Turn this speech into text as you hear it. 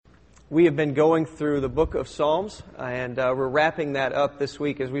We have been going through the book of Psalms, and we're wrapping that up this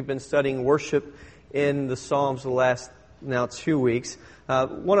week as we've been studying worship in the Psalms the last now 2 weeks. I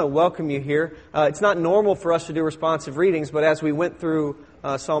want to welcome you here. It's not normal for us to do responsive readings, but as we went through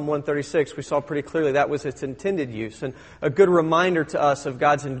Psalm 136, we saw pretty clearly that was its intended use, and a good reminder to us of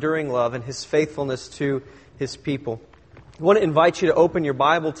God's enduring love and His faithfulness to His people. I want to invite you to open your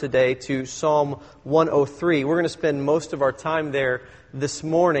Bible today to Psalm 103. We're going to spend most of our time there this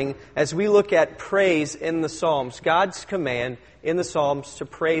morning as we look at praise in the Psalms, God's command in the Psalms to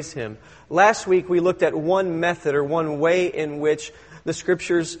praise Him. Last week we looked at one method or one way in which the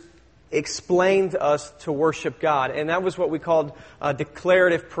Scriptures explained to us to worship God, and that was what we called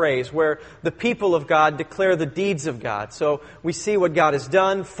declarative praise, where the people of God declare the deeds of God. So we see what God has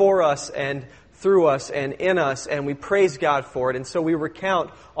done for us and through us and in us, and we praise God for it. And so we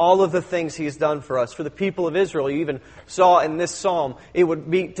recount all of the things He's done for us. For the people of Israel, you even saw in this psalm, it would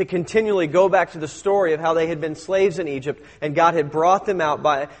be to continually go back to the story of how they had been slaves in Egypt, and God had brought them out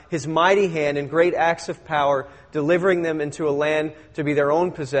by His mighty hand and great acts of power, delivering them into a land to be their own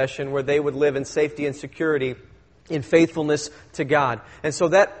possession, where they would live in safety and security in faithfulness to God. And so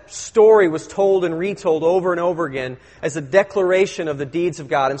that story was told and retold over and over again as a declaration of the deeds of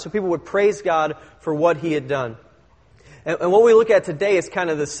God. And so people would praise God for what He had done. And what we look at today is kind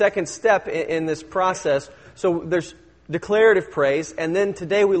of the second step in this process. So there's declarative praise, and then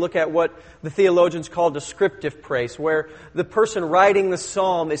today we look at what the theologians call descriptive praise, where the person writing the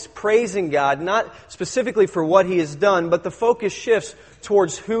psalm is praising God, not specifically for what He has done, but the focus shifts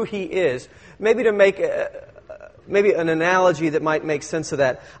towards who He is. Maybe to make maybe an analogy that might make sense of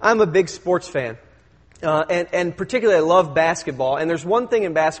that. I'm a big sports fan. And particularly I love basketball. And there's one thing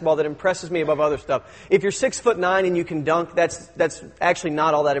in basketball that impresses me above other stuff. If you're 6'9" and you can dunk, that's actually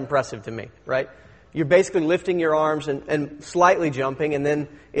not all that impressive to me, right? You're basically lifting your arms and slightly jumping, and then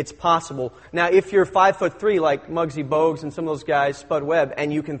it's possible. Now, if you're 5'3" like Muggsy Bogues and some of those guys, Spud Webb,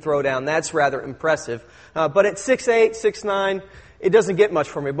 and you can throw down, that's rather impressive. But at 6'8", 6'9", it doesn't get much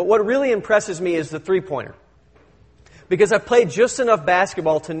for me. But what really impresses me is the three-pointer. Because I've played just enough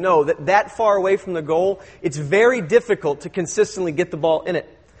basketball to know that far away from the goal, it's very difficult to consistently get the ball in it.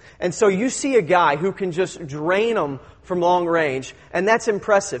 And so you see a guy who can just drain them from long range, and that's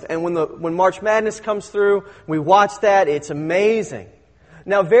impressive. And when March Madness comes through, we watch that, it's amazing.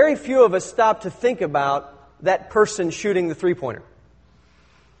 Now, very few of us stop to think about that person shooting the three-pointer.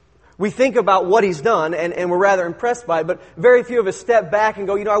 We think about what he's done, and we're rather impressed by it, but very few of us step back and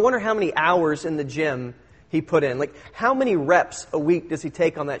go, I wonder how many hours in the gym he put in. Like, how many reps a week does he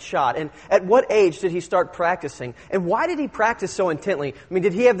take on that shot? And at what age did he start practicing? And why did he practice so intently? I mean,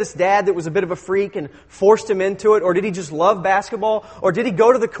 did he have this dad that was a bit of a freak and forced him into it? Or did he just love basketball? Or did he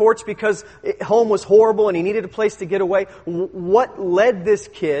go to the courts because home was horrible and he needed a place to get away? What led this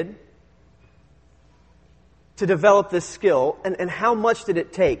kid to develop this skill? And how much did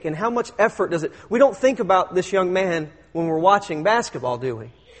it take? And how much effort does it? We don't think about this young man when we're watching basketball, do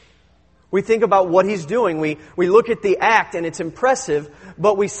we? We think about what he's doing. We look at the act and it's impressive,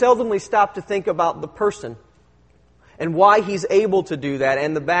 but we seldomly stop to think about the person and why he's able to do that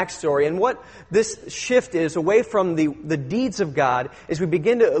and the backstory. And what this shift is away from the deeds of God, as we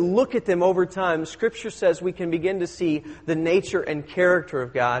begin to look at them over time, Scripture says we can begin to see the nature and character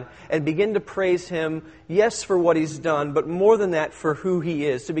of God and begin to praise Him, yes, for what He's done, but more than that, for who He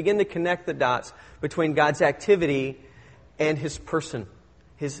is. To begin to connect the dots between God's activity and His person,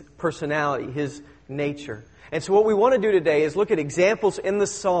 His personality, His nature. And so what we want to do today is look at examples in the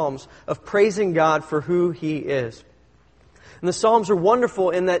Psalms of praising God for who He is. And the Psalms are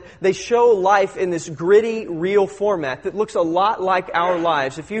wonderful in that they show life in this gritty, real format that looks a lot like our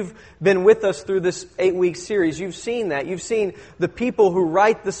lives. If you've been with us through this 8-week series, you've seen that. You've seen the people who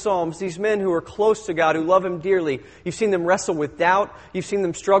write the Psalms, these men who are close to God, who love Him dearly. You've seen them wrestle with doubt. You've seen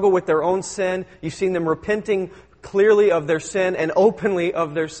them struggle with their own sin. You've seen them repenting clearly of their sin and openly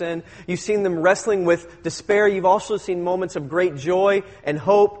of their sin. You've seen them wrestling with despair. You've also seen moments of great joy and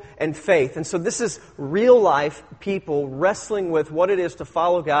hope and faith. And so this is real life people wrestling with what it is to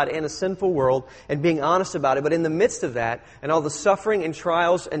follow God in a sinful world and being honest about it. But in the midst of that and all the suffering and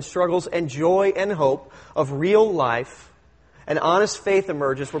trials and struggles and joy and hope of real life, an honest faith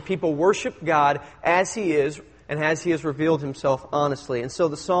emerges where people worship God as He is and as He has revealed Himself honestly. And so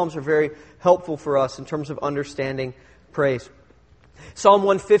the Psalms are very helpful for us in terms of understanding praise. Psalm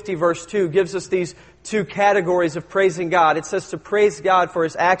 150 verse 2 gives us these two categories of praising God. It says to praise God for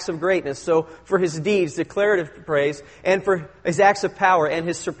His acts of greatness, so for His deeds, declarative praise, and for His acts of power and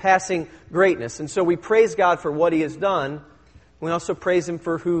His surpassing greatness. And so we praise God for what He has done. We also praise Him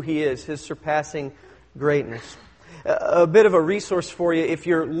for who He is, His surpassing greatness. a bit of a resource for you if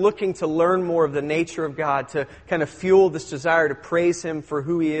you're looking to learn more of the nature of God, to kind of fuel this desire to praise Him for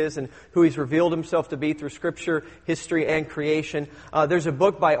who He is and who He's revealed Himself to be through Scripture, history, and creation. There's a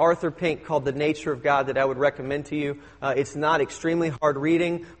book by Arthur Pink called The Nature of God that I would recommend to you. It's not extremely hard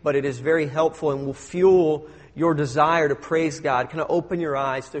reading, but it is very helpful and will fuel your desire to praise God, kind of open your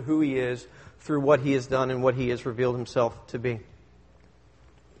eyes to who He is through what He has done and what He has revealed Himself to be.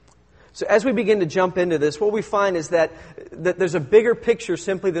 So as we begin to jump into this, what we find is that there's a bigger picture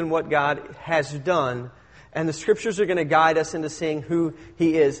simply than what God has done, and the Scriptures are going to guide us into seeing who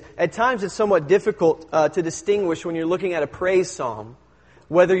He is. At times it's somewhat difficult to distinguish when you're looking at a praise psalm,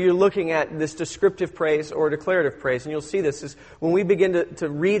 whether you're looking at this descriptive praise or declarative praise. And you'll see this is when we begin to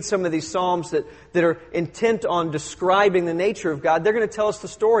read some of these psalms that are intent on describing the nature of God, they're going to tell us the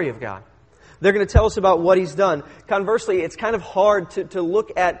story of God. They're going to tell us about what He's done. Conversely, it's kind of hard to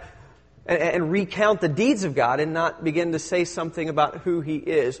look at and recount the deeds of God and not begin to say something about who He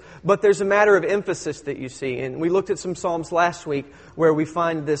is. But there's a matter of emphasis that you see. And we looked at some Psalms last week where we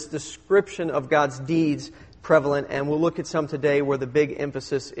find this description of God's deeds prevalent. And we'll look at some today where the big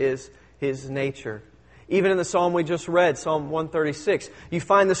emphasis is His nature. Even in the Psalm we just read, Psalm 136, you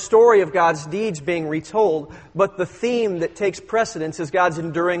find the story of God's deeds being retold, but the theme that takes precedence is God's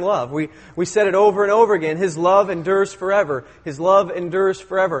enduring love. We said it over and over again, His love endures forever. His love endures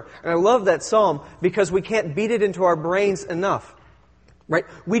forever. And I love that Psalm because we can't beat it into our brains enough. Right?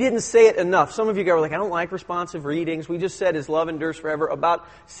 We didn't say it enough. Some of you go like, I don't like responsive readings. We just said His love endures forever about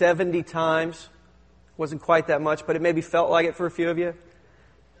 70 times. Wasn't quite that much, but it maybe felt like it for a few of you.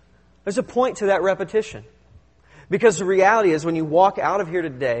 There's a point to that repetition. Because the reality is when you walk out of here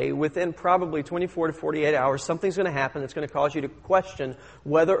today, within probably 24 to 48 hours, something's going to happen that's going to cause you to question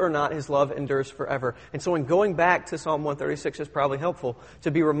whether or not His love endures forever. And so in going back to Psalm 136 is probably helpful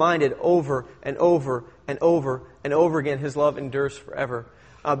to be reminded over and over and over and over again, His love endures forever.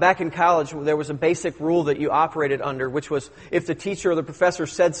 Back in college, there was a basic rule that you operated under, which was if the teacher or the professor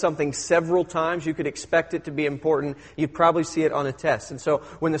said something several times, you could expect it to be important. You'd probably see it on a test. And so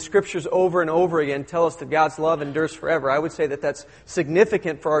when the Scriptures over and over again tell us that God's love endures forever, I would say that that's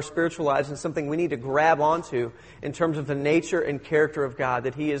significant for our spiritual lives and something we need to grab onto in terms of the nature and character of God,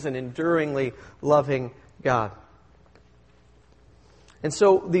 that He is an enduringly loving God. And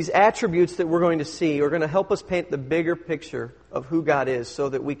so these attributes that we're going to see are going to help us paint the bigger picture of who God is so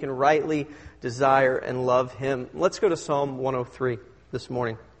that we can rightly desire and love Him. Let's go to Psalm 103 this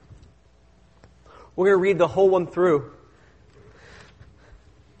morning. We're going to read the whole one through.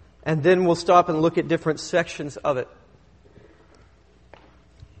 And then we'll stop and look at different sections of it.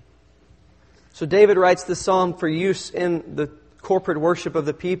 So David writes this psalm for use in the corporate worship of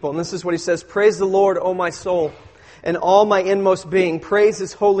the people. And this is what he says, "Praise the Lord, O my soul, and all my inmost being. Praise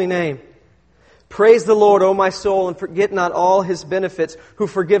His holy name. Praise the Lord, O my soul, and forget not all His benefits, who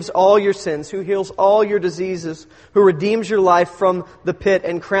forgives all your sins, who heals all your diseases, who redeems your life from the pit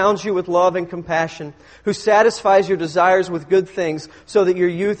and crowns you with love and compassion, who satisfies your desires with good things, so that your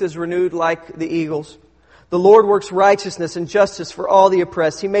youth is renewed like the eagles. The Lord works righteousness and justice for all the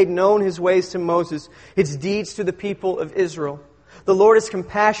oppressed. He made known His ways to Moses, His deeds to the people of Israel. The Lord is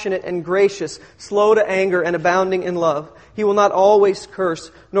compassionate and gracious, slow to anger and abounding in love. He will not always curse,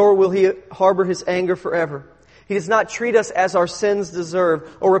 nor will He harbor His anger forever. He does not treat us as our sins deserve,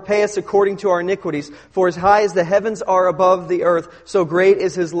 or repay us according to our iniquities. For as high as the heavens are above the earth, so great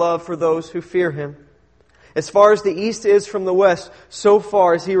is His love for those who fear Him. As far as the east is from the west, so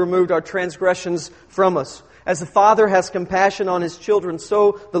far has He removed our transgressions from us. As the Father has compassion on His children,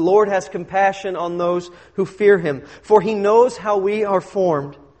 so the Lord has compassion on those who fear Him. For He knows how we are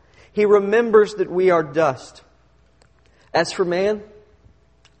formed. He remembers that we are dust. As for man,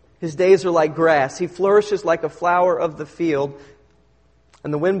 his days are like grass. He flourishes like a flower of the field,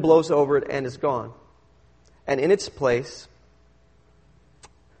 and the wind blows over it and is gone. And in its place,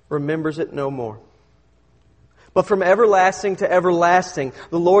 remembers it no more. But from everlasting to everlasting,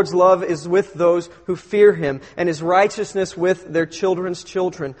 the Lord's love is with those who fear Him, and His righteousness with their children's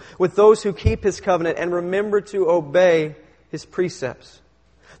children, with those who keep His covenant and remember to obey His precepts.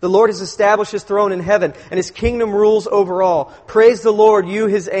 The Lord has established His throne in heaven, and His kingdom rules over all. Praise the Lord, you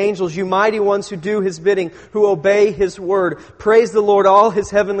His angels, you mighty ones who do His bidding, who obey His word. Praise the Lord, all His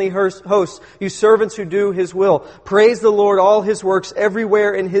heavenly hosts, you servants who do His will. Praise the Lord, all His works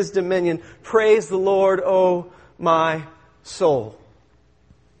everywhere in His dominion. Praise the Lord, O my soul.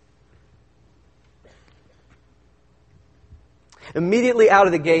 Immediately out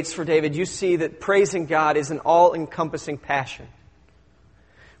of the gates for David, you see that praising God is an all-encompassing passion.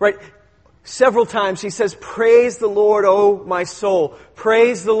 Right? several times he says, praise the Lord, O my soul.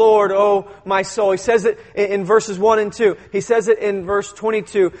 Praise the Lord, O my soul. He says it in verses 1 and 2. He says it in verse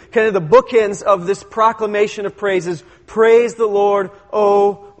 22. Kind of the bookends of this proclamation of praises. Praise the Lord,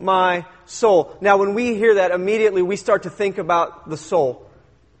 O my soul. Now when we hear that, immediately we start to think about the soul.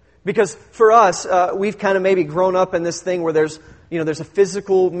 Because for us, we've kind of maybe grown up in this thing where there's a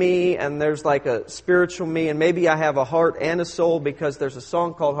physical me and there's like a spiritual me, and maybe I have a heart and a soul because there's a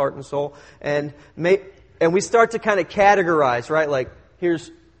song called Heart and Soul, and we start to kind of categorize, right? Like, here's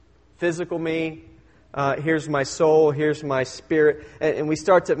physical me, here's my soul, here's my spirit, and we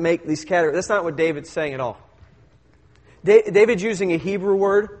start to make these categories. That's not what David's saying at all. David's using a Hebrew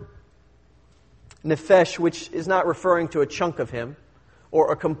word, nephesh, which is not referring to a chunk of him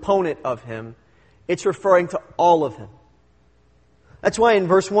or a component of him. It's referring to all of him. That's why in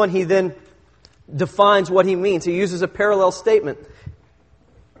verse 1 he then defines what he means. He uses a parallel statement.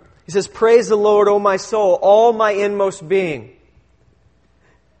 He says, praise the Lord, O my soul, all my inmost being.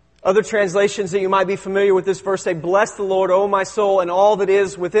 Other translations that you might be familiar with this verse say, bless the Lord, O my soul, and all that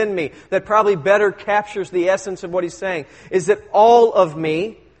is within me. That probably better captures the essence of what he's saying, is that all of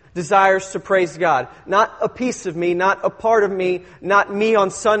me desires to praise God. Not a piece of me, not a part of me, not me on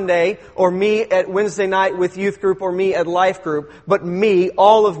Sunday, or me at Wednesday night with youth group, or me at life group, but me,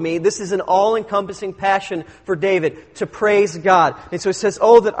 all of me. This is an all-encompassing passion for David, to praise God. And so he says,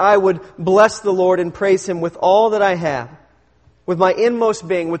 oh, that I would bless the Lord and praise Him with all that I have, with my inmost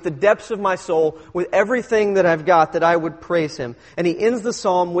being, with the depths of my soul, with everything that I've got, that I would praise Him. And he ends the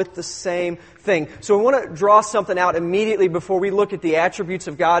psalm with the same thing. So we want to draw something out immediately before we look at the attributes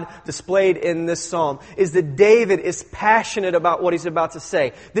of God displayed in this psalm, is that David is passionate about what he's about to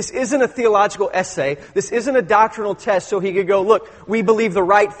say. This isn't a theological essay. This isn't a doctrinal test so he could go, look, we believe the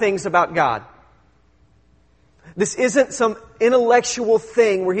right things about God. This isn't some intellectual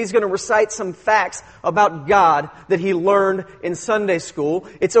thing where he's going to recite some facts about God that he learned in Sunday school.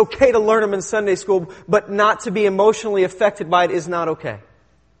 It's okay to learn them in Sunday school, but not to be emotionally affected by it is not okay.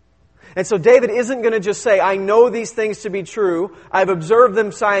 And so David isn't going to just say, I know these things to be true, I've observed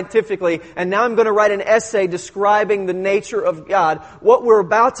them scientifically, and now I'm going to write an essay describing the nature of God. What we're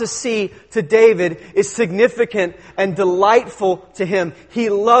about to see to David is significant and delightful to him. He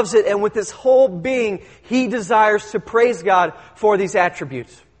loves it, and with his whole being, he desires to praise God for these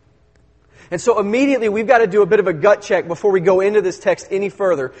attributes. And so immediately we've got to do a bit of a gut check before we go into this text any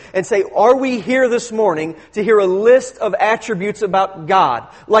further and say, are we here this morning to hear a list of attributes about God,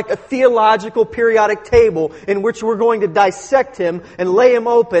 like a theological periodic table in which we're going to dissect Him and lay Him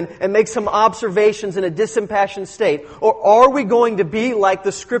open and make some observations in a disimpassioned state? Or are we going to be like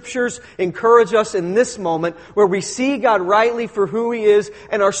the Scriptures encourage us in this moment, where we see God rightly for who He is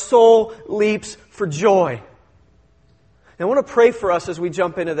and our soul leaps for joy? And I want to pray for us as we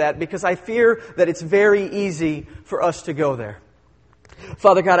jump into that, because I fear that it's very easy for us to go there.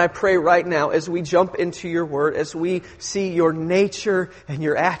 Father God, I pray right now as we jump into Your Word, as we see Your nature and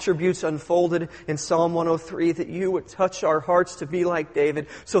Your attributes unfolded in Psalm 103, that You would touch our hearts to be like David,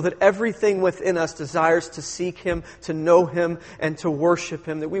 so that everything within us desires to seek Him, to know Him, and to worship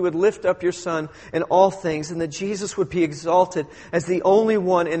Him. That we would lift up Your Son in all things, and that Jesus would be exalted as the only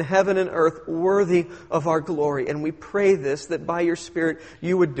one in heaven and earth worthy of our glory. And we pray this, that by Your Spirit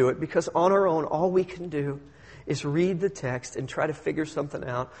You would do it, because on our own, all we can do is read the text and try to figure something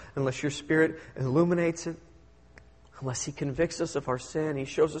out unless Your Spirit illuminates it, unless He convicts us of our sin, He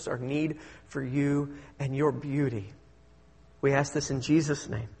shows us our need for You and Your beauty. We ask this in Jesus'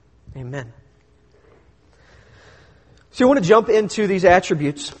 name. Amen. So you want to jump into these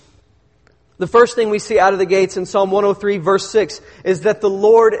attributes. The first thing we see out of the gates in Psalm 103 verse 6 is that the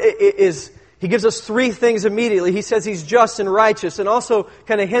Lord is... He gives us three things immediately. He says He's just and righteous, and also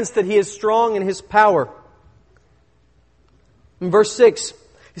kind of hints that He is strong in His power. In verse 6,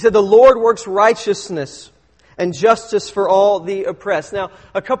 He said, the Lord works righteousness and justice for all the oppressed. Now,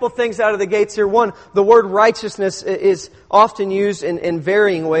 a couple things out of the gates here. One, the word righteousness is often used in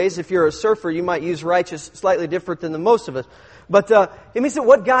varying ways. If you're a surfer, you might use righteous slightly different than the most of us. But it means that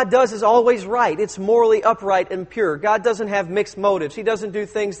what God does is always right. It's morally upright and pure. God doesn't have mixed motives. He doesn't do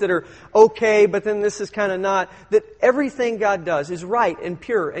things that are okay, but then this is kind of not. That everything God does is right and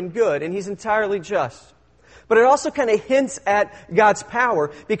pure and good, and He's entirely just. But it also kind of hints at God's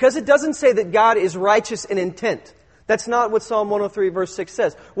power, because it doesn't say that God is righteous in intent. That's not what Psalm 103 verse 6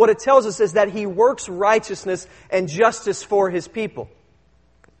 says. What it tells us is that He works righteousness and justice for His people.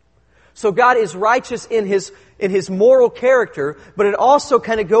 So God is righteous in His moral character, but it also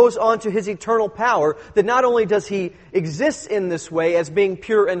kind of goes on to His eternal power, that not only does He exist in this way as being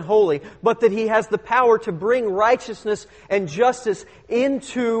pure and holy, but that He has the power to bring righteousness and justice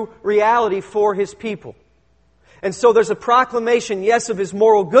into reality for His people. And so there's a proclamation, yes, of His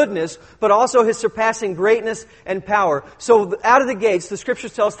moral goodness, but also His surpassing greatness and power. So out of the gates, the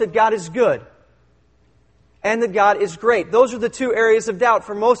Scriptures tell us that God is good and that God is great. Those are the two areas of doubt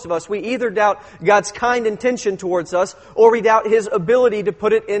for most of us. We either doubt God's kind intention towards us, or we doubt His ability to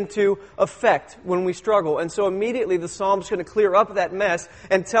put it into effect when we struggle. And so immediately the Psalm is going to clear up that mess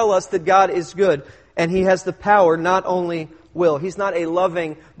and tell us that God is good, and He has the power, not only will. He's not a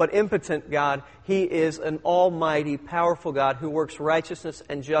loving but impotent God. He is an almighty, powerful God who works righteousness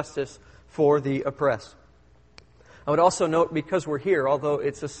and justice for the oppressed. I would also note, because we're here, although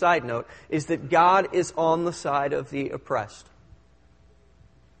it's a side note, is that God is on the side of the oppressed.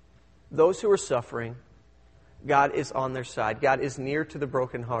 Those who are suffering, God is on their side. God is near to the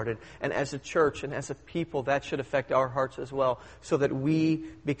brokenhearted. And as a church and as a people, that should affect our hearts as well, so that we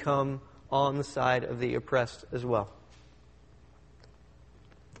become on the side of the oppressed as well.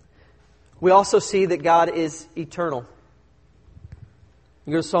 We also see that God is eternal.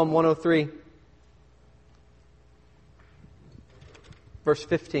 You go to Psalm 103. Verse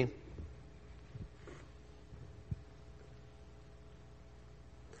 15.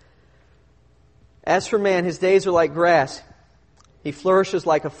 As for man, his days are like grass. He flourishes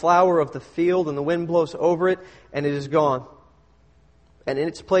like a flower of the field, and the wind blows over it, and it is gone. And in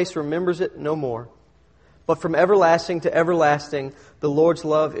its place remembers it no more. But from everlasting to everlasting, the Lord's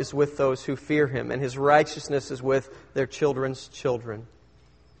love is with those who fear Him, and His righteousness is with their children's children.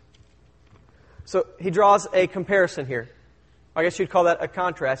 So he draws a comparison here. I guess you'd call that a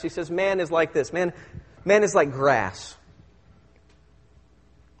contrast. He says, man is like this. Man is like grass.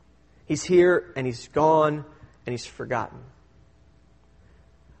 He's here, and he's gone, and he's forgotten.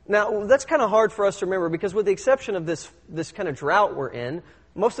 Now, that's kind of hard for us to remember, because with the exception of this kind of drought we're in,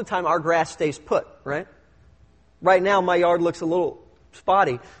 most of the time our grass stays put, right? Right now, my yard looks a little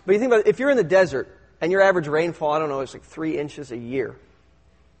spotty. But you think about it, if you're in the desert, and your average rainfall, I don't know, it's like 3 inches a year.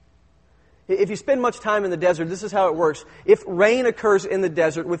 If you spend much time in the desert, this is how it works. If rain occurs in the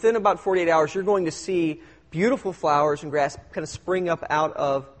desert, within about 48 hours, you're going to see beautiful flowers and grass kind of spring up out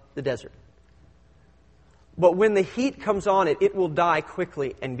of the desert. But when the heat comes on it, it will die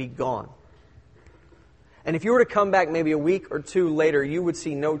quickly and be gone. And if you were to come back maybe a week or two later, you would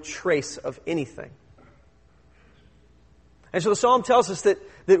see no trace of anything. And so the Psalm tells us that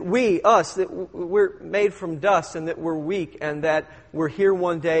we're made from dust, and that we're weak, and that we're here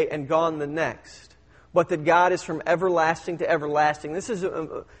one day and gone the next. But that God is from everlasting to everlasting. This is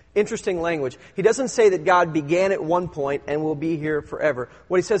interesting language. He doesn't say that God began at one point and will be here forever.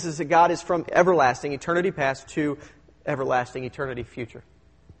 What he says is that God is from everlasting, eternity past, to everlasting, eternity future.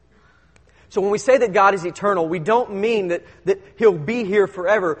 So when we say that God is eternal, we don't mean that He'll be here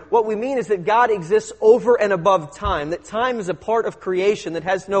forever. What we mean is that God exists over and above time, that time is a part of creation that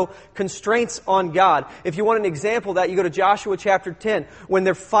has no constraints on God. If you want an example of that, you go to Joshua chapter 10, when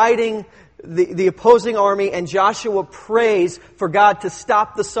they're fighting the opposing army, and Joshua prays for God to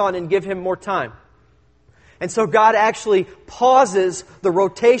stop the sun and give him more time. And so God actually pauses the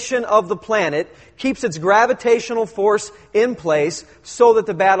rotation of the planet, keeps its gravitational force in place so that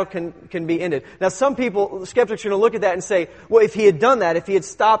the battle can be ended. Now some people, skeptics, are going to look at that and say, well, if He had done that, if He had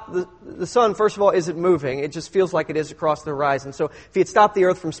stopped the sun, first of all, isn't moving. It just feels like it is across the horizon. So if He had stopped the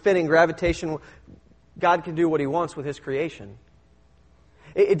earth from spinning, gravitation, God can do what He wants with His creation.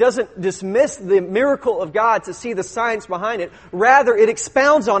 It doesn't dismiss the miracle of God to see the science behind it. Rather, it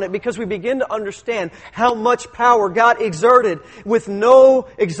expounds on it, because we begin to understand how much power God exerted with no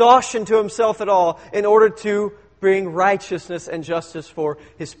exhaustion to Himself at all in order to bring righteousness and justice for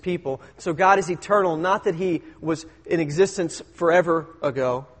His people. So God is eternal, not that He was in existence forever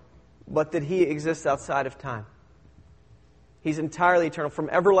ago, but that He exists outside of time. He's entirely eternal, from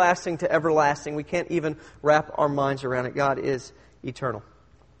everlasting to everlasting. We can't even wrap our minds around it. God is eternal.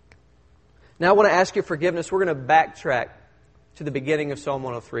 Now I want to ask your forgiveness. We're going to backtrack to the beginning of Psalm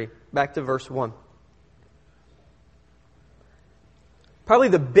 103, back to verse 1. Probably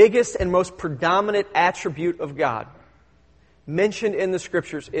the biggest and most predominant attribute of God mentioned in the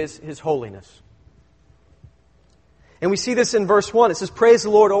Scriptures is His holiness. And we see this in verse 1. It says, "Praise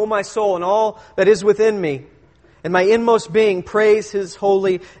the Lord, O my soul, and all that is within me, and my inmost being, praise His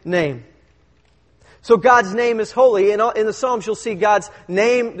holy name." So God's name is holy. In the Psalms, you'll see God's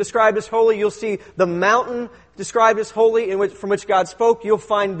name described as holy. You'll see the mountain described as holy, from which God spoke. You'll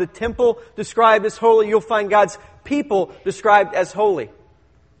find the temple described as holy. You'll find God's people described as holy.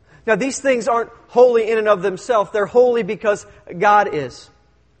 Now, these things aren't holy in and of themselves. They're holy because God is.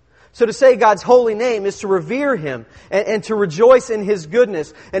 So to say God's holy name is to revere Him and to rejoice in His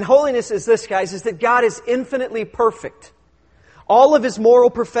goodness. And holiness is this, guys, is that God is infinitely perfect. All of His moral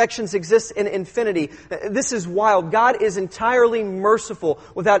perfections exist in infinity. This is wild. God is entirely merciful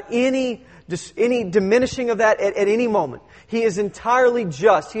without any diminishing of that at any moment. He is entirely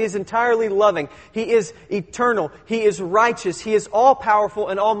just. He is entirely loving. He is eternal. He is righteous. He is all-powerful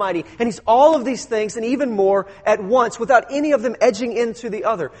and almighty. And He's all of these things and even more at once without any of them edging into the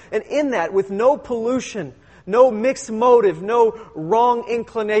other. And in that, with no pollution, no mixed motive, no wrong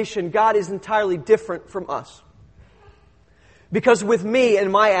inclination, God is entirely different from us. Because with me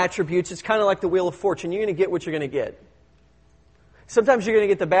and my attributes, it's kind of like the Wheel of Fortune. You're going to get what you're going to get. Sometimes you're going to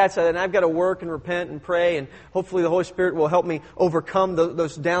get the bad side, and I've got to work and repent and pray, and hopefully the Holy Spirit will help me overcome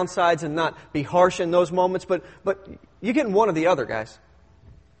those downsides and not be harsh in those moments. But you're getting one or the other, guys.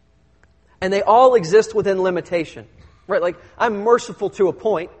 And they all exist within limitation. Right? Like, I'm merciful to a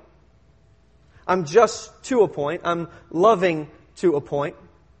point. I'm just to a point. I'm loving to a point.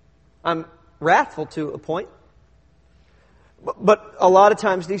 I'm wrathful to a point. But a lot of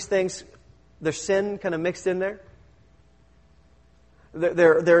times these things, there's sin kind of mixed in there.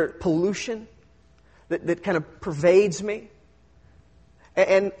 They're pollution that kind of pervades me.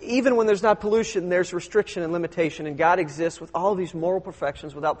 And even when there's not pollution, there's restriction and limitation. And God exists with all of these moral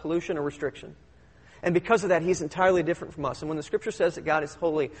perfections without pollution or restriction. And because of that, He's entirely different from us. And when the Scripture says that God is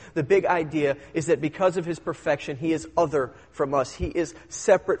holy, the big idea is that because of His perfection, He is other from us. He is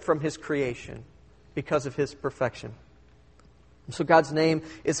separate from His creation because of His perfection. So God's name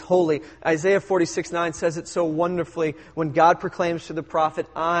is holy. Isaiah 46:9 says it so wonderfully when God proclaims to the prophet,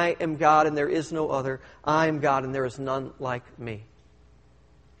 I am God and there is no other. I am God and there is none like me.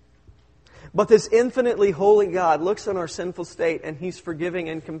 But this infinitely holy God looks on our sinful state and He's forgiving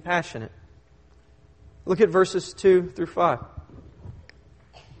and compassionate. Look at verses 2 through 5.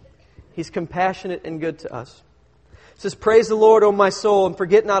 He's compassionate and good to us. It says, praise the Lord, O my soul, and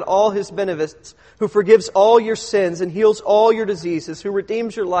forget not all His benefits, who forgives all your sins and heals all your diseases, who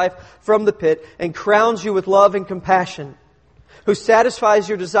redeems your life from the pit and crowns you with love and compassion, who satisfies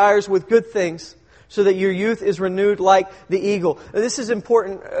your desires with good things, so that your youth is renewed like the eagle. Now, this is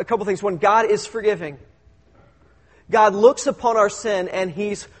important, a couple things. One, God is forgiving. God looks upon our sin and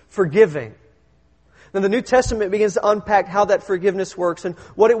He's forgiving. Now, the New Testament begins to unpack how that forgiveness works. And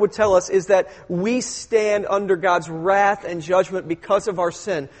what it would tell us is that we stand under God's wrath and judgment because of our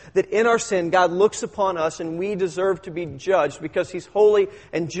sin. That in our sin, God looks upon us and we deserve to be judged. Because He's holy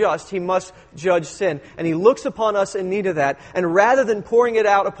and just, He must judge sin. And He looks upon us in need of that. And rather than pouring it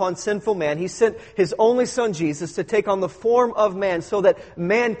out upon sinful man, He sent His only Son, Jesus, to take on the form of man so that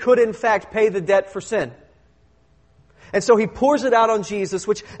man could in fact pay the debt for sin. And so He pours it out on Jesus,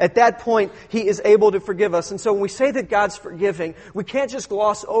 which at that point He is able to forgive us. And so when we say that God's forgiving, we can't just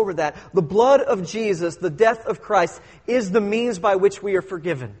gloss over that. The blood of Jesus, the death of Christ, is the means by which we are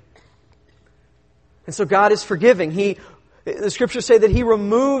forgiven. And so God is forgiving. The Scriptures say that He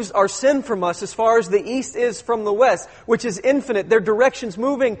removes our sin from us as far as the east is from the west, which is infinite. Their directions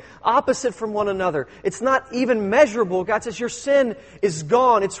moving opposite from one another. It's not even measurable. God says your sin is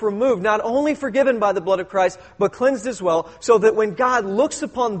gone. It's removed. Not only forgiven by the blood of Christ, but cleansed as well. So that when God looks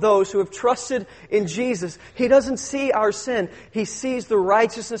upon those who have trusted in Jesus, He doesn't see our sin. He sees the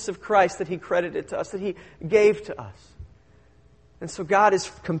righteousness of Christ that He credited to us, that He gave to us. And so God is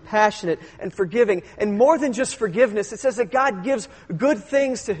compassionate and forgiving. And more than just forgiveness, it says that God gives good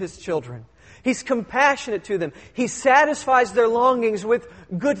things to His children. He's compassionate to them. He satisfies their longings with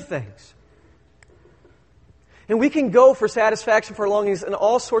good things. And we can go for satisfaction for our longings in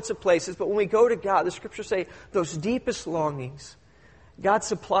all sorts of places, but when we go to God, the Scriptures say those deepest longings, God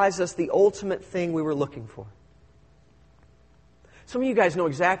supplies us the ultimate thing we were looking for. Some of you guys know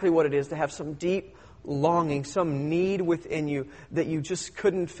exactly what it is to have some deep longing, some need within you that you just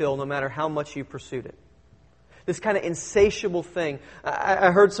couldn't fill no matter how much you pursued it. This kind of insatiable thing. I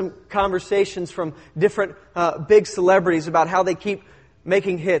heard some conversations from different big celebrities about how they keep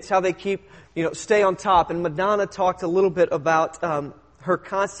making hits, how they keep, stay on top. And Madonna talked a little bit about her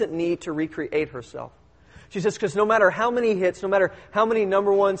constant need to recreate herself. She says, because no matter how many hits, no matter how many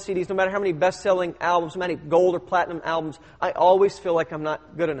number one CDs, no matter how many best-selling albums, how many gold or platinum albums, I always feel like I'm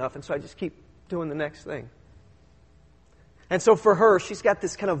not good enough. And so I just keep doing the next thing. And so for her, she's got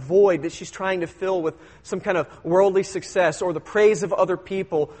this kind of void that she's trying to fill with some kind of worldly success or the praise of other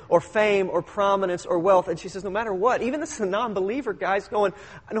people or fame or prominence or wealth. And she says, no matter what, even this is a non-believer guy's going,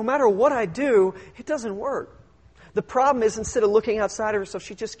 no matter what I do, it doesn't work. The problem is instead of looking outside of herself,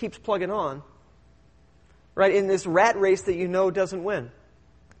 she just keeps plugging on. Right? In this rat race that doesn't win.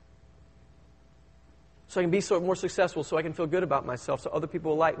 so I can be more successful, so I can feel good about myself, so other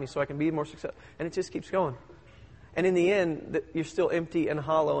people will like me, so I can be more successful. And it just keeps going. And in the end, you're still empty and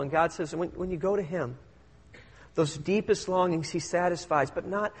hollow. And God says, when you go to Him, those deepest longings He satisfies, but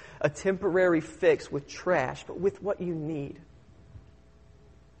not a temporary fix with trash, but with what you need.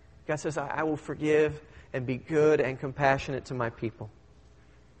 God says, I will forgive and be good and compassionate to my people.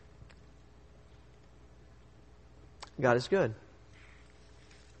 God is good.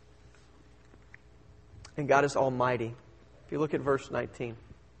 And God is almighty. If you look at verse 19.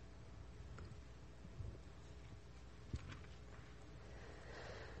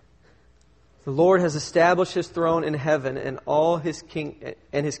 The Lord has established His throne in heaven, and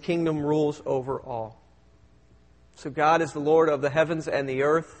His kingdom rules over all. So God is the Lord of the heavens and the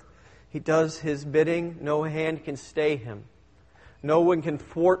earth. He does His bidding. No hand can stay Him. No one can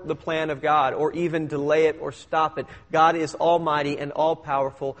thwart the plan of God or even delay it or stop it. God is almighty and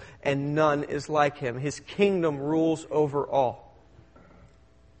all-powerful, and none is like Him. His kingdom rules over all.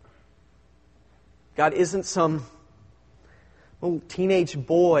 God isn't some little teenage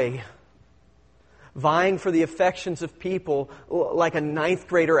boy vying for the affections of people like a ninth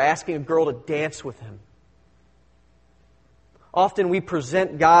grader asking a girl to dance with him. Often we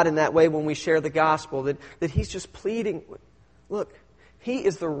present God in that way when we share the gospel, that He's just pleading. Look, He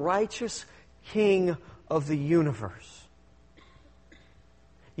is the righteous King of the universe.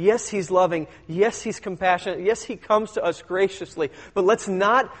 Yes, He's loving. Yes, He's compassionate. Yes, He comes to us graciously. But let's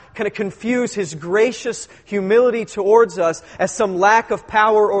not kind of confuse His gracious humility towards us as some lack of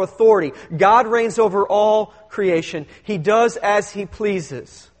power or authority. God reigns over all creation. He does as He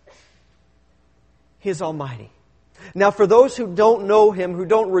pleases. He is almighty. Now, for those who don't know Him, who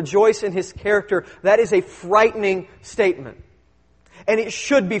don't rejoice in His character, that is a frightening statement. And it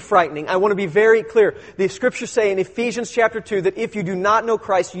should be frightening. I want to be very clear. The Scriptures say in Ephesians chapter 2 that if you do not know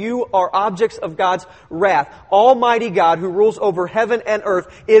Christ, you are objects of God's wrath. Almighty God, who rules over heaven and earth,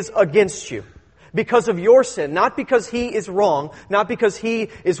 is against you. Because of your sin. Not because He is wrong, not because He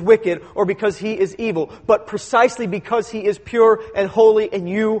is wicked, or because He is evil, but precisely because He is pure and holy and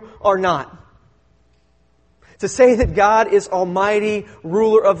you are not. To say that God is almighty,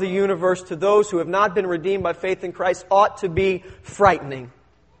 ruler of the universe, to those who have not been redeemed by faith in Christ ought to be frightening.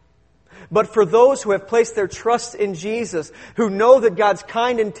 But for those who have placed their trust in Jesus, who know that God's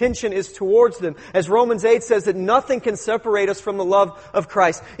kind intention is towards them, as Romans 8 says that nothing can separate us from the love of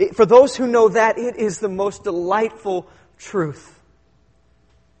Christ. For those who know that, it is the most delightful truth.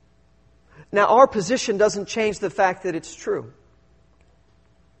 Now, our position doesn't change the fact that it's true.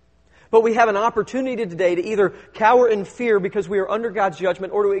 But we have an opportunity today to either cower in fear because we are under God's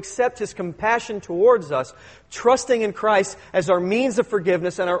judgment, or to accept His compassion towards us, trusting in Christ as our means of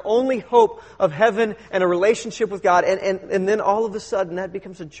forgiveness and our only hope of heaven and a relationship with God. And then all of a sudden that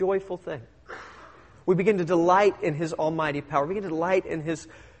becomes a joyful thing. We begin to delight in His almighty power. We begin to delight in His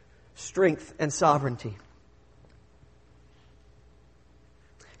strength and sovereignty.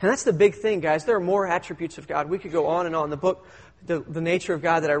 And that's the big thing, guys. There are more attributes of God. We could go on and on. The book, The Nature of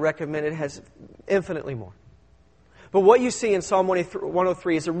God that I recommended, has infinitely more. But what you see in Psalm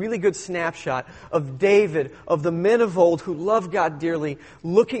 103 is a really good snapshot of David, of the men of old who love God dearly,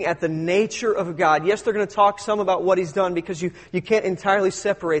 looking at the nature of God. Yes, they're going to talk some about what He's done because you can't entirely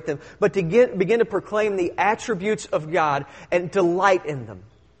separate them. But to begin to proclaim the attributes of God and delight in them.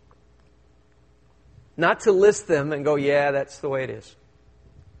 Not to list them and go, yeah, that's the way it is.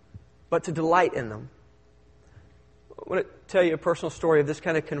 But to delight in them. I want to tell you a personal story of this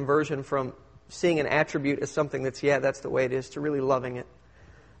kind of conversion from seeing an attribute as something that's the way it is, to really loving it.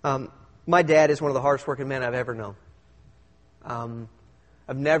 My dad is one of the hardest working men I've ever known.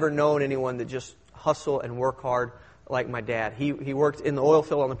 I've never known anyone that just hustle and work hard like my dad. He worked in the oil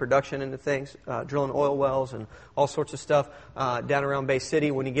field on the production end of things, drilling oil wells and all sorts of stuff down around Bay City.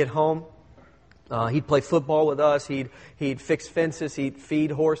 When he'd get home, he'd play football with us. He'd fix fences. He'd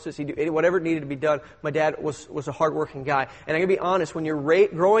feed horses. He'd do whatever needed to be done. My dad was a hardworking guy. And I'm going to be honest, when you're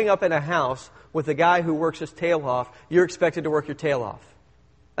growing up in a house with a guy who works his tail off, you're expected to work your tail off.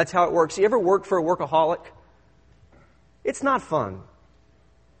 That's how it works. You ever work for a workaholic? It's not fun.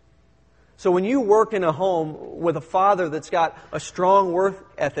 So when you work in a home with a father that's got a strong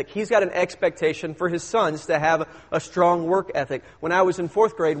work ethic, he's got an expectation for his sons to have a strong work ethic. When I was in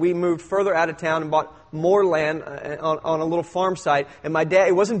 4th grade, we moved further out of town and bought more land on a little farm site. And my dad,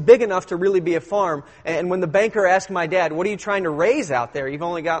 it wasn't big enough to really be a farm. And when the banker asked my dad, "What are you trying to raise out there? You've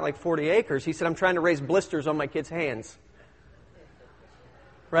only got like 40 acres. He said, "I'm trying to raise blisters on my kids' hands."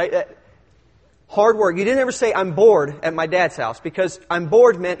 Right? Hard work. You didn't ever say, "I'm bored" at my dad's house, because "I'm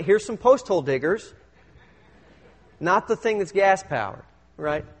bored" meant here's some post hole diggers, not the thing that's gas powered,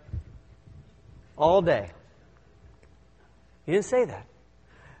 right? all day. He didn't say that.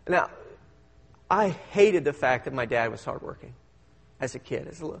 Now, I hated the fact that my dad was hardworking as a kid.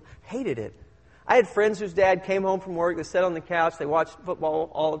 Hated it. I had friends whose dad came home from work, they sat on the couch, they watched football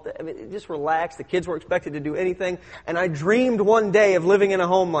all of the, just relaxed. The kids were expected to do anything. And I dreamed one day of living in a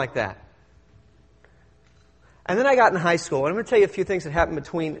home like that. And then I got in high school, and I'm going to tell you a few things that happened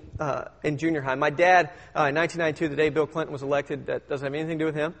between in junior high. My dad, in 1992, the day Bill Clinton was elected, that doesn't have anything to do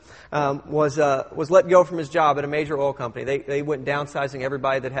with him, was let go from his job at a major oil company. They went downsizing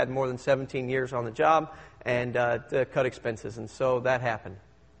everybody that had more than 17 years on the job and to cut expenses, and so that happened.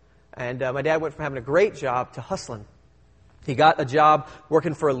 And my dad went from having a great job to hustling. He got a job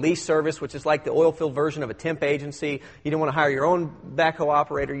working for a lease service, which is like the oil field version of a temp agency. You didn't want to hire your own backhoe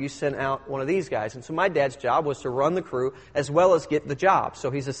operator. You sent out one of these guys. And so my dad's job was to run the crew as well as get the job. So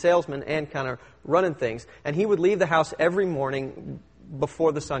he's a salesman and kind of running things. And he would leave the house every morning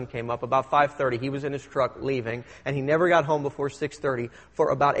before the sun came up, about 5:30. He was in his truck leaving, and he never got home before 6:30 for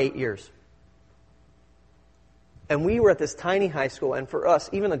about 8 years. And we were at this tiny high school, and for us,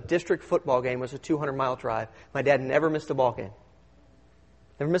 even a district football game was a 200-mile drive. My dad never missed a ball game.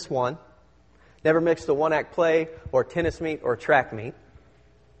 Never missed one. Never missed a one-act play or tennis meet or track meet.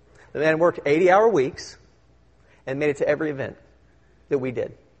 The man worked 80-hour weeks and made it to every event that we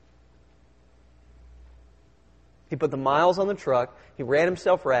did. He put the miles on the truck. He ran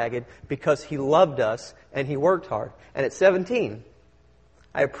himself ragged because he loved us and he worked hard. And at 17,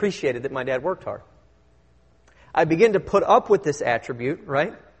 I appreciated that my dad worked hard. I begin to put up with this attribute,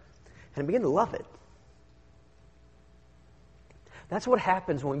 right? And I begin to love it. That's what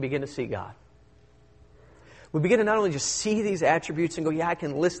happens when we begin to see God. We begin to not only just see these attributes and go, yeah, I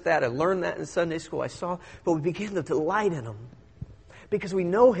can list that, I learned that in Sunday school, I saw, but we begin to delight in them. Because we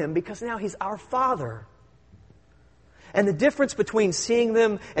know Him, because now He's our Father. And the difference between seeing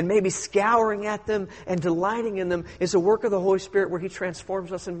them and maybe scouring at them and delighting in them is a work of the Holy Spirit where He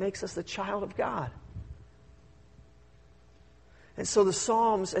transforms us and makes us the child of God. And so the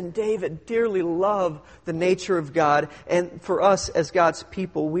Psalms and David dearly love the nature of God. And for us as God's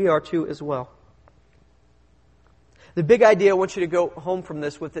people, we are too as well. The big idea I want you to go home from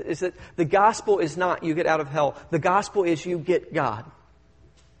this with it is that the gospel is not you get out of hell. The gospel is you get God.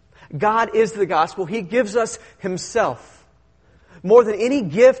 God is the gospel. He gives us Himself. More than any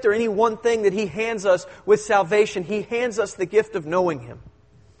gift or any one thing that He hands us with salvation, He hands us the gift of knowing Him,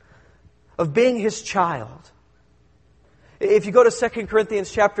 of being His child. If you go to 2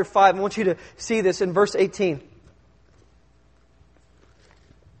 Corinthians chapter 5, I want you to see this in verse 18.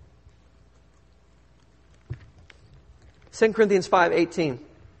 2 Corinthians 5:18.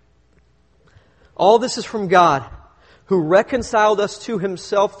 All this is from God, who reconciled us to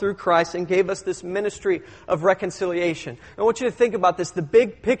Himself through Christ and gave us this ministry of reconciliation. I want you to think about this. The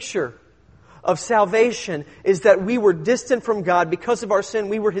big picture of salvation is that we were distant from God because of our sin.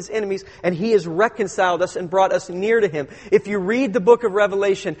 We were His enemies, and He has reconciled us and brought us near to Him. If you read the book of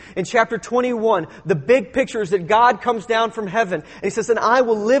Revelation, in chapter 21, the big picture is that God comes down from heaven, and He says, and I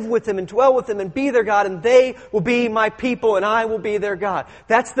will live with them and dwell with them and be their God, and they will be my people, and I will be their God.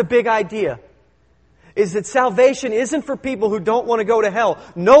 That's the big idea, is that salvation isn't for people who don't want to go to hell.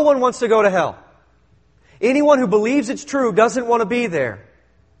 No one wants to go to hell. Anyone who believes it's true doesn't want to be there.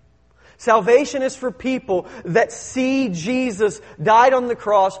 Salvation is for people that see Jesus died on the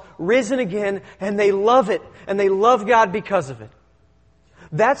cross, risen again, and they love it, and they love God because of it.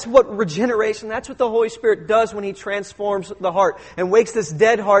 That's what regeneration, that's what the Holy Spirit does when He transforms the heart and wakes this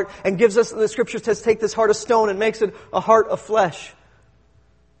dead heart and gives us, the Scripture says, take this heart of stone and makes it a heart of flesh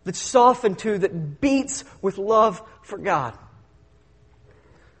that's softened to, that beats with love for God.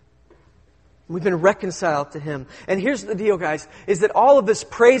 We've been reconciled to Him. And here's the deal, guys, is that all of this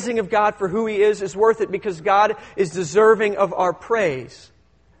praising of God for who He is worth it because God is deserving of our praise.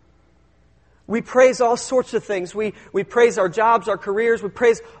 We praise all sorts of things. We praise our jobs, our careers. We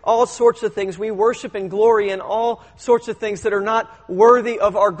praise all sorts of things. We worship and glory in all sorts of things that are not worthy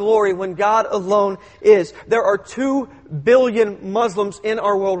of our glory when God alone is. There are 2 billion Muslims in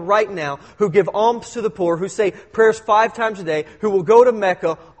our world right now who give alms to the poor, who say prayers 5 times a day, who will go to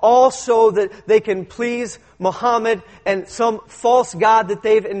Mecca, all so that they can please Muhammad, and some false god that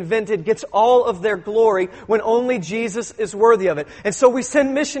they've invented gets all of their glory when only Jesus is worthy of it. And so we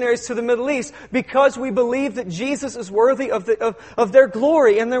send missionaries to the Middle East because we believe that Jesus is worthy of their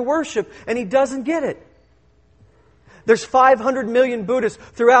glory and their worship, and He doesn't get it. There's 500 million Buddhists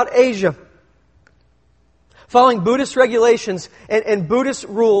throughout Asia. following Buddhist regulations and Buddhist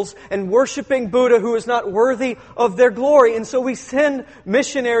rules and worshiping Buddha who is not worthy of their glory. And so we send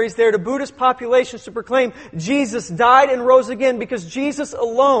missionaries there to Buddhist populations to proclaim Jesus died and rose again because Jesus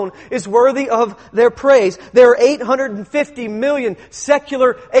alone is worthy of their praise. There are 850 million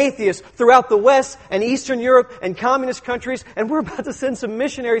secular atheists throughout the West and Eastern Europe and communist countries, and we're about to send some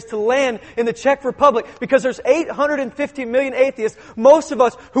missionaries to land in the Czech Republic because there's 850 million atheists, most of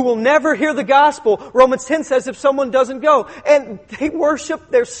us who will never hear the gospel. Romans 10 says if someone doesn't go, and they worship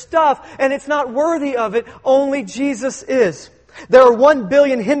their stuff, and it's not worthy of it, only Jesus is. There are 1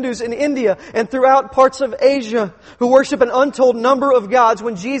 billion Hindus in India and throughout parts of Asia who worship an untold number of gods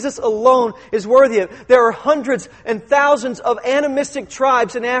when Jesus alone is worthy of it. There are hundreds and thousands of animistic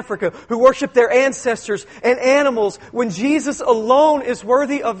tribes in Africa who worship their ancestors and animals when Jesus alone is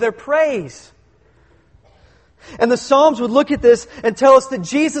worthy of their praise. And the Psalms would look at this and tell us that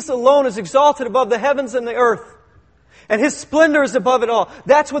Jesus alone is exalted above the heavens and the earth. And His splendor is above it all.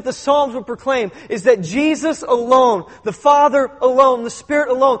 That's what the Psalms would proclaim, is that Jesus alone, the Father alone, the Spirit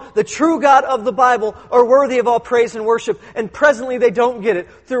alone, the true God of the Bible are worthy of all praise and worship. And presently they don't get it.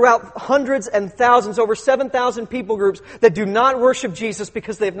 Throughout hundreds and thousands, over 7,000 people groups that do not worship Jesus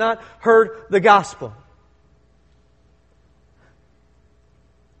because they have not heard the gospel.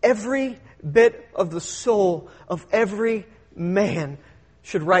 Every bit of the soul of every man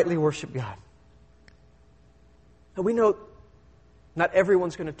should rightly worship God. Now we know not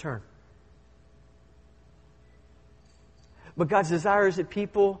everyone's going to turn. But God's desire is that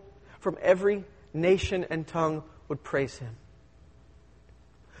people from every nation and tongue would praise Him.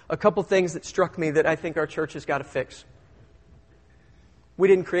 A couple things that struck me that I think our church has got to fix. We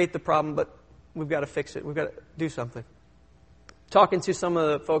didn't create the problem, but we've got to fix it. We've got to do something. Talking to some of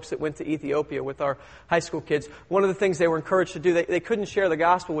the folks that went to Ethiopia with our high school kids, one of the things they were encouraged to do, they couldn't share the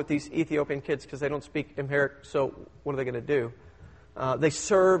gospel with these Ethiopian kids because they don't speak Amharic, so what are they going to do? They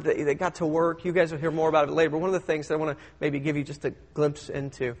served, they got to work. You guys will hear more about it later, but one of the things that I want to maybe give you just a glimpse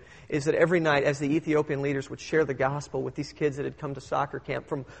into is that every night as the Ethiopian leaders would share the gospel with these kids that had come to soccer camp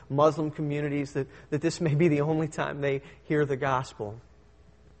from Muslim communities, that this may be the only time they hear the gospel.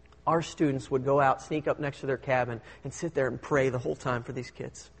 Our students would go out, sneak up next to their cabin, and sit there and pray the whole time for these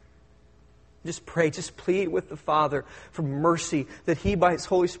kids. Just pray, just plead with the Father for mercy, that He, by His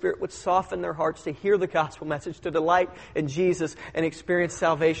Holy Spirit, would soften their hearts to hear the gospel message, to delight in Jesus, and experience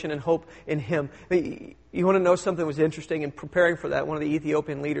salvation and hope in Him. You want to know something that was interesting? In preparing for that, one of the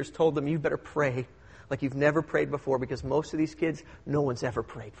Ethiopian leaders told them, you better pray like you've never prayed before, because most of these kids, no one's ever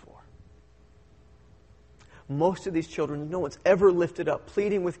prayed for. Most of these children, no one's ever lifted up,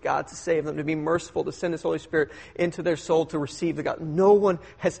 pleading with God to save them, to be merciful, to send His Holy Spirit into their soul to receive the God. No one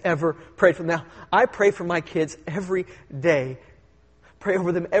has ever prayed for them. Now, I pray for my kids every day. Pray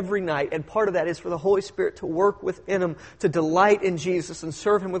over them every night. And part of that is for the Holy Spirit to work within them, to delight in Jesus and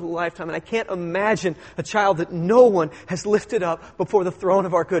serve Him with a lifetime. And I can't imagine a child that no one has lifted up before the throne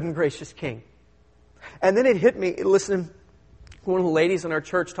of our good and gracious King. And then it hit me, listening one of the ladies in our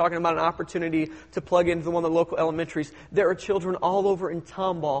church talking about an opportunity to plug into one of the local elementaries. There are children all over in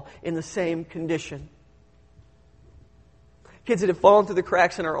Tomball in the same condition. Kids that have fallen through the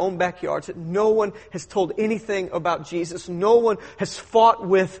cracks in our own backyards that no one has told anything about Jesus. No one has fought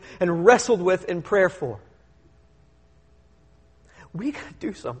with and wrestled with in prayer for. We got to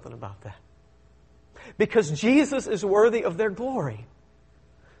do something about that. Because Jesus is worthy of their glory.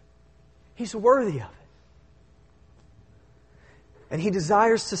 He's worthy of it. And He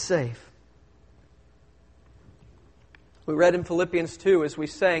desires to save. We read in Philippians 2 as we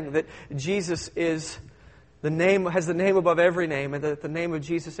sang that Jesus is has the name above every name, and that at the name of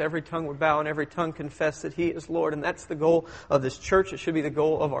Jesus every tongue would bow and every tongue confess that He is Lord. And that's the goal of this church. It should be the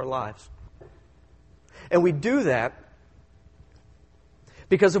goal of our lives. And we do that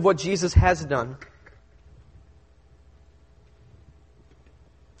because of what Jesus has done.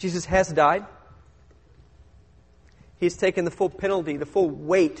 Jesus has died. He's taken the full penalty, the full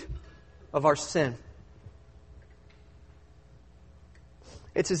weight of our sin.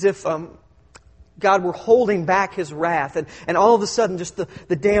 It's as if God were holding back His wrath, and all of a sudden just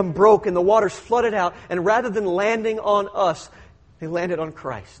the dam broke and the waters flooded out, and rather than landing on us, they landed on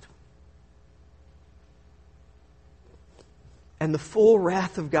Christ. And the full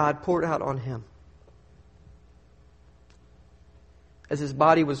wrath of God poured out on Him. As His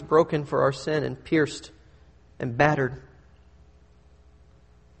body was broken for our sin and pierced and battered.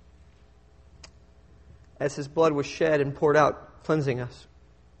 As His blood was shed and poured out, cleansing us,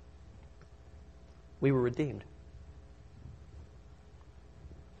 we were redeemed.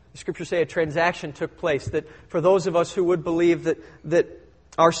 The Scriptures say a transaction took place, that for those of us who would believe that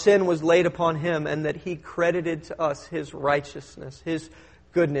Our sin was laid upon Him, and that He credited to us His righteousness, His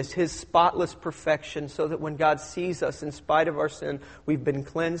goodness, His spotless perfection, so that when God sees us in spite of our sin, we've been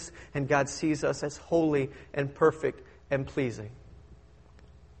cleansed, and God sees us as holy and perfect and pleasing.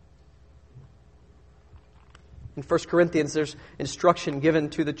 In 1 Corinthians, there's instruction given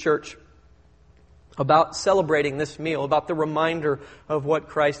to the church about celebrating this meal, about the reminder of what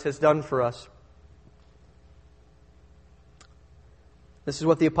Christ has done for us. This is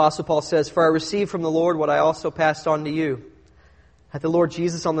what the Apostle Paul says, "For I received from the Lord what I also passed on to you. That the Lord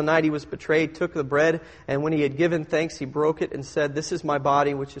Jesus, on the night He was betrayed, took the bread, and when He had given thanks, He broke it and said, 'This is my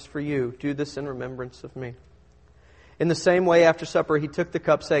body, which is for you. Do this in remembrance of me.' In the same way, after supper, He took the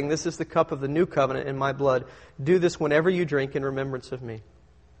cup, saying, 'This is the cup of the new covenant in my blood. Do this whenever you drink in remembrance of me.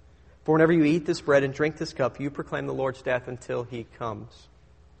 For whenever you eat this bread and drink this cup, you proclaim the Lord's death until He comes.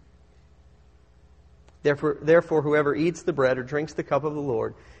 Therefore, whoever eats the bread or drinks the cup of the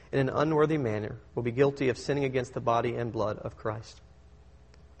Lord in an unworthy manner will be guilty of sinning against the body and blood of Christ.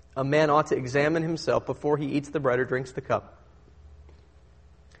 A man ought to examine himself before he eats the bread or drinks the cup.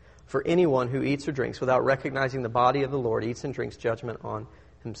 For anyone who eats or drinks without recognizing the body of the Lord eats and drinks judgment on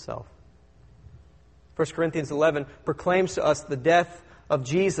himself.'" 1 Corinthians 11 proclaims to us the death of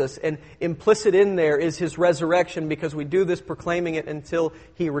Jesus, and implicit in there is His resurrection, because we do this proclaiming it until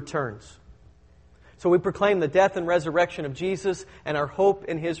He returns. So we proclaim the death and resurrection of Jesus and our hope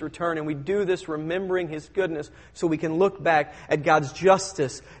in His return, and we do this remembering His goodness so we can look back at God's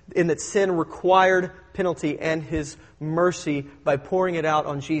justice in that sin required penalty, and His mercy by pouring it out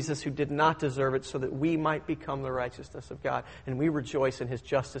on Jesus, who did not deserve it, so that we might become the righteousness of God. And we rejoice in His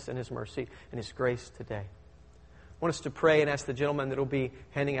justice and His mercy and His grace today. I want us to pray and ask the gentleman that will be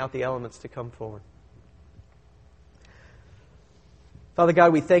handing out the elements to come forward. Father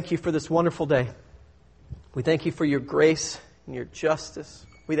God, we thank You for this wonderful day. We thank You for Your grace and Your justice.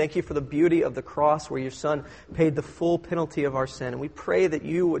 We thank You for the beauty of the cross, where Your Son paid the full penalty of our sin. And we pray that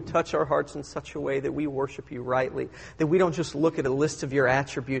You would touch our hearts in such a way that we worship You rightly. That we don't just look at a list of Your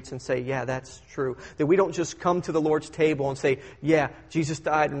attributes and say, yeah, that's true. That we don't just come to the Lord's table and say, yeah, Jesus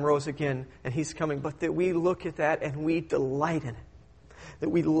died and rose again and He's coming. But that we look at that and we delight in it. That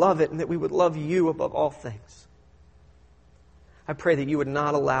we love it, and that we would love You above all things. I pray that You would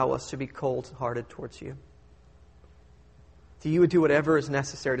not allow us to be cold-hearted towards You. That You would do whatever is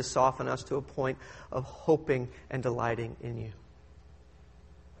necessary to soften us to a point of hoping and delighting in You.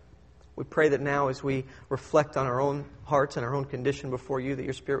 We pray that now, as we reflect on our own hearts and our own condition before You, that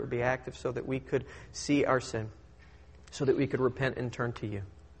Your Spirit would be active so that we could see our sin, so that we could repent and turn to You,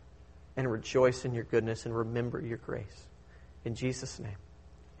 and rejoice in Your goodness and remember Your grace. In Jesus' name,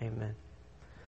 amen.